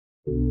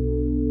What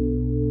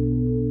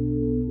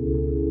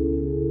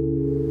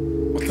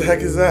the heck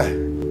is that?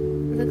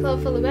 It's a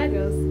club full of bad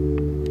girls.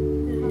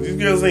 These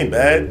girls ain't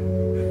bad.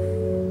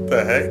 What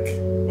the heck?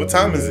 What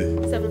time is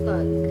it? 7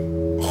 o'clock.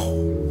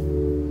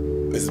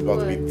 Oh. This is about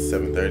to be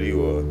 7:30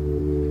 or?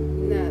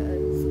 Nah.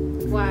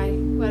 Why?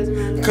 Why does it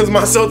matter? Because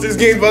my Celtics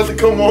game's about to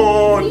come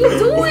on. What are you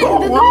doing?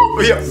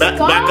 Yeah, back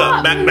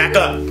up.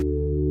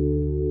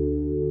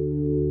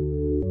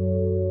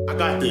 I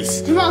got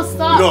this. Jamal,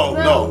 stop.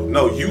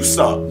 No, you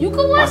stop. You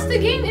can watch the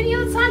game any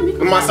other time. You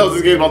can My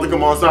Celtics game's about to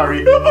come on,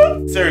 sorry.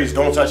 Serious,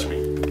 don't touch me.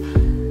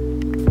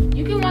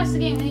 You can watch the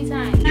game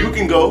anytime. You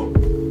can go.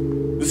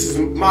 This is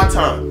my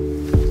time.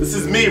 This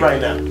is me right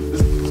now.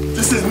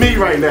 This is me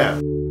right now.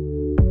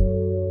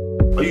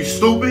 Are you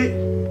stupid?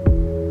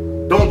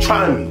 Don't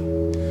try me.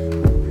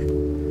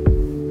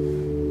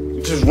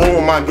 You just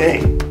ruined my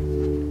game.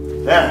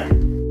 Yeah.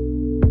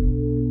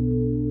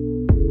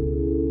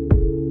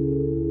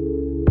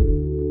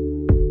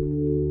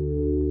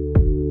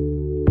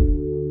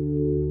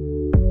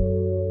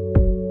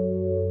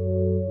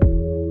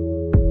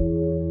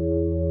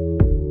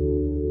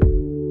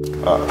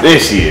 Oh, there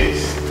she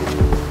is.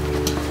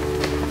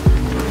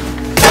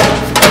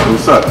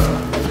 What's up?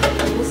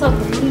 What's up?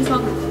 What are you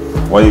talking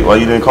about? Why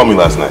you didn't call me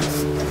last night?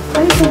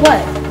 Call you for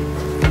what?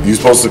 You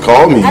supposed to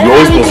call me. You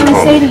always supposed to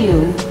call me. I didn't have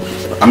anything to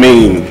say to you. I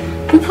mean,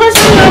 you punched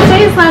me in your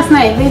face last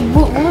night.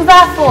 What was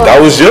that for? that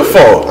was your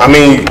fault. I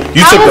mean,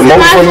 you took the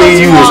most from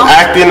me. You was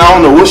acting. I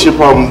don't know what's your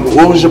problem.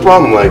 What was your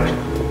problem? Like,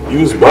 you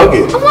was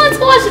bugging. I wanted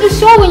to watch the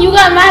show when you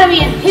got mad at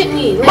me and hit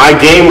me. Like, my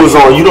game was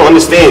on. You don't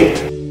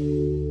understand.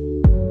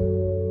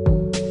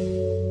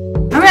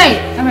 Alright.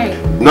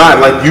 Not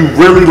like you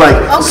really like.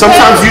 Okay.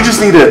 Sometimes you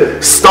just need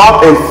to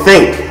stop and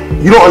think.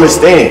 You don't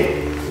understand.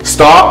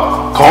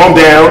 Stop. Calm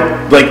down.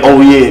 Like,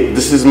 oh yeah,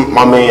 this is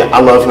my man. I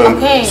love him.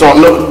 Okay. So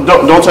no,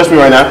 don't touch me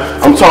right now.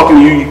 I'm talking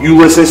to you. You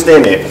listen.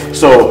 Stand there.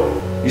 So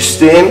you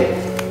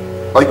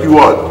stand like you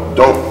are.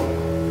 Don't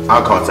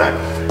eye contact.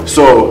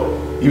 So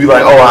you be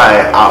like, oh,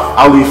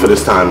 I'll leave for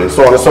this time, and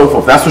so on and so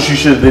forth. That's what you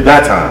should have did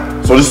that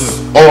time. So this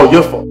is all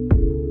your fault.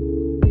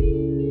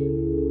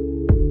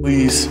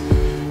 Please,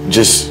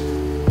 just.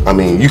 I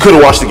mean, you could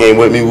have watched the game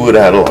with me. We would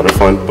have had a lot of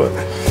fun, but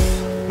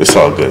it's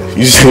all good.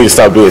 You just need to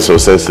stop being so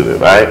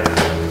sensitive, all right?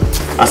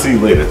 I'll see you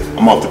later.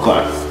 I'm off to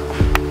class.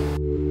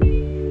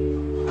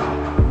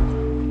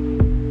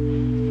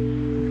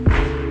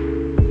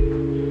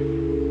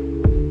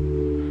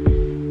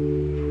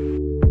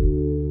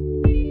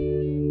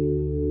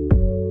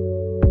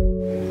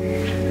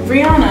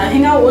 Brianna,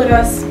 hang out with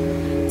us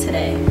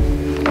today.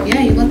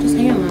 Yeah, you left us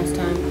hanging last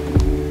time.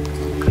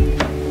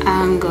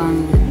 I'm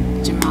going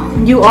with Jamal.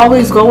 You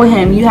always go with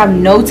him. You have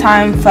no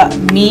time for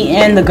me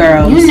and the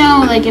girls. You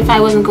know, like, if I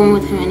wasn't going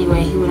with him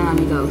anyway, he wouldn't let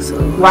me go, so.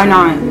 Why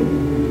not?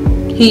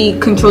 He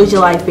controls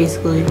your life,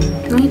 basically.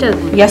 No, he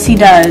doesn't. Yes, he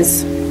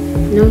does.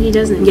 No, he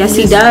doesn't. Yes,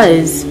 he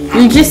does.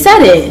 You just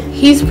said it.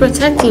 He's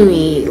protecting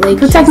me. Like,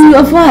 protecting you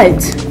of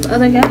what?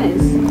 Other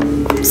guys.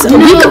 So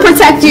he can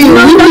protect you.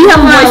 You know you have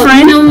a boyfriend.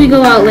 You know when we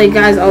go out, like,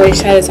 guys always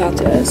try to talk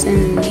to us,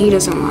 and he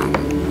doesn't want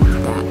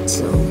that,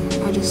 so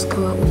I just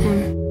go out with him.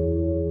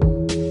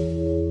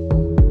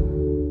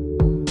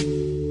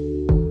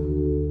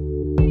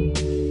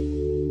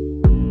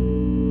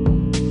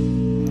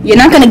 You're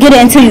not gonna get it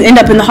until you end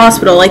up in the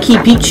hospital like he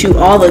beats you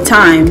all the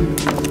time.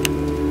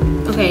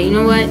 Okay, you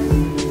know what?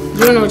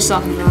 You don't know what you're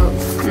talking about.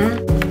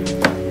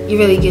 You're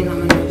really getting on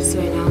my nerves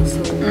right now, so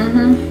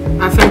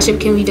our friendship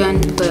can be done,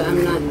 but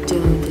I'm not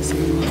dealing with this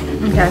anymore.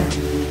 Okay.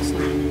 So.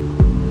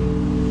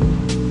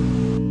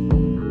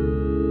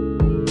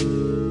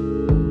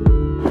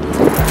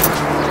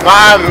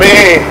 My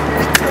man,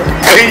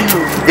 where you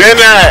been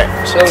at?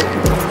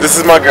 This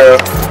is my girl.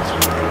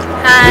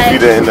 Hi. If you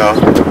didn't know.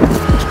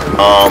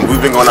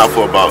 We've been going out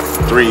for about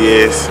 3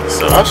 years.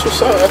 So that's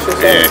what's up.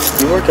 Yeah.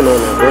 You working on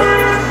that, bro?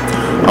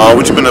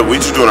 What you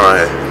doing around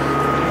here?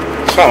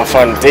 Trying to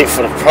find a date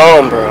for the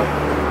prom, bro.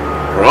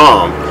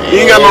 Prom?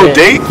 You ain't got no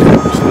date?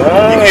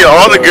 Nah, you get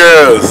all the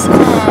girls. I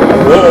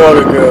want all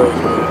the girls,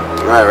 bro.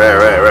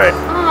 Right.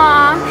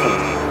 Aww.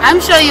 I'm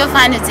sure you'll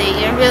find a date.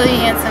 You're a really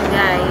handsome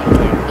guy.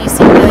 You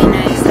seem really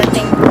nice. I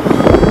think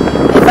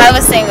if I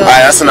was single.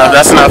 Alright, that's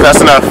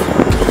enough.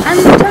 I'm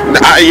done.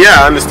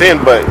 Yeah, I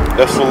understand, but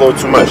that's a little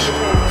too much.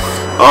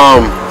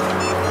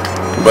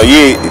 But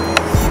yeah,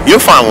 you'll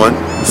find one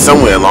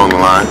somewhere along the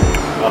line.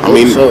 I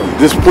mean,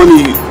 there's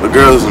plenty of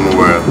girls in the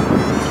world.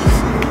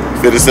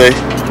 Fair to say?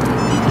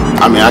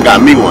 I mean, I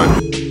got me one.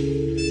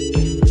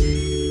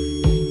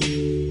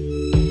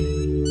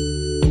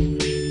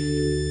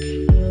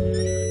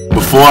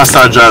 Before I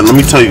start driving, let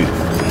me tell you,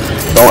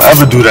 don't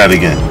ever do that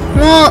again.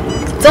 Well,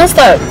 don't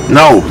start.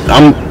 No,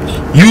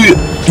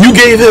 you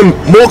gave him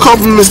more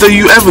compliments than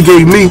you ever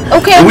gave me.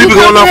 Okay, and we've been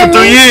going out for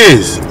 3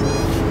 years.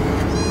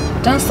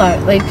 Don't start,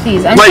 like,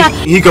 please.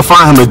 He could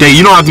find him a date.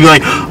 You don't have to be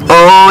like,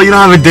 oh, you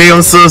don't have a date.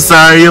 I'm so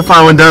sorry. You'll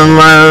find one down the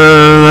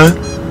line.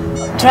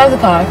 Drive the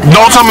car.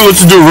 Don't tell me what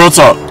to do. Real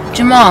talk.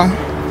 Jamal.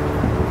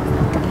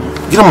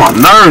 Get on my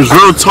nerves.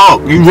 Real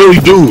talk. You really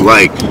do.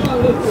 Like,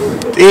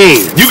 Dang.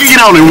 You can get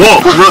out and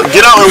walk. Bro.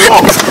 Get out and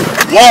walk.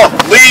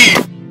 Walk. Leave.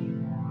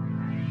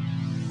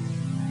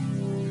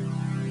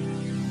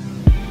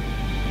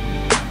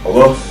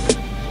 Hello?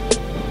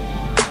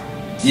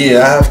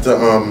 Yeah, I have to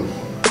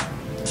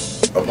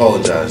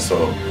apologize.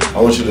 So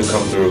I want you to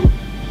come through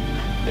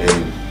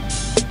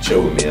and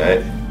chill with me,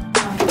 alright?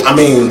 I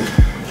mean,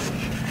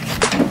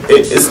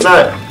 it's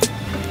not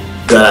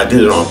that I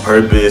did it on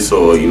purpose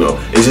or, you know,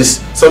 it's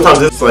just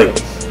sometimes it's like,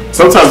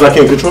 sometimes I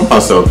can't control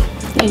myself.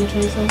 Can't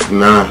control yourself?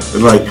 Nah, it's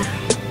like,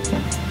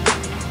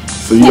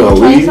 so you Can't gonna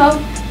control leave? yourself?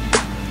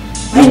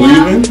 You Right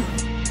now? leaving?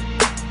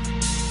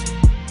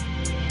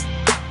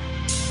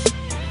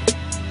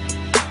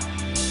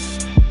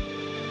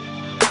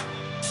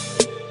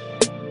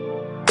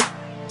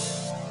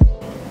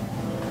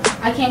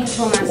 I can't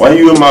control myself. Why are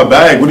you in my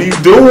bag? What are you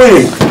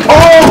doing?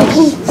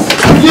 Oh!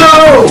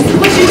 Yo!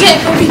 What you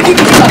get from me?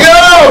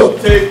 Yo!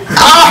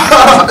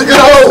 Ah!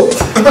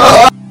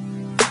 Yo!